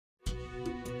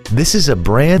This is a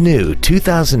brand new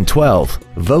 2012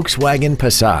 Volkswagen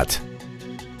Passat.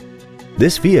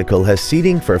 This vehicle has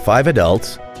seating for 5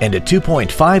 adults and a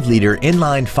 2.5-liter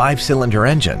inline 5-cylinder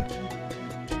engine.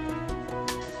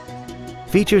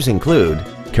 Features include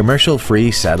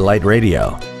commercial-free satellite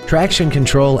radio, traction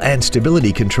control and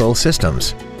stability control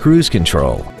systems, cruise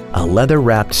control, a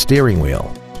leather-wrapped steering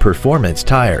wheel, performance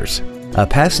tires, a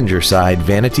passenger side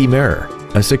vanity mirror,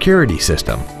 a security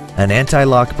system, an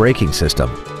anti-lock braking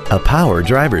system, a power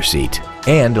driver's seat,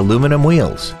 and aluminum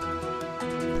wheels.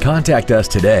 Contact us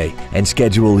today and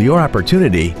schedule your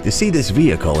opportunity to see this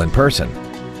vehicle in person.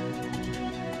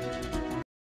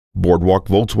 Boardwalk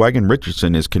Volkswagen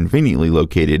Richardson is conveniently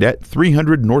located at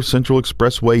 300 North Central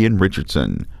Expressway in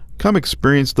Richardson. Come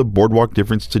experience the Boardwalk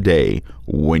difference today.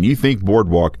 When you think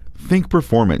Boardwalk, think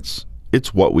performance.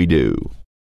 It's what we do.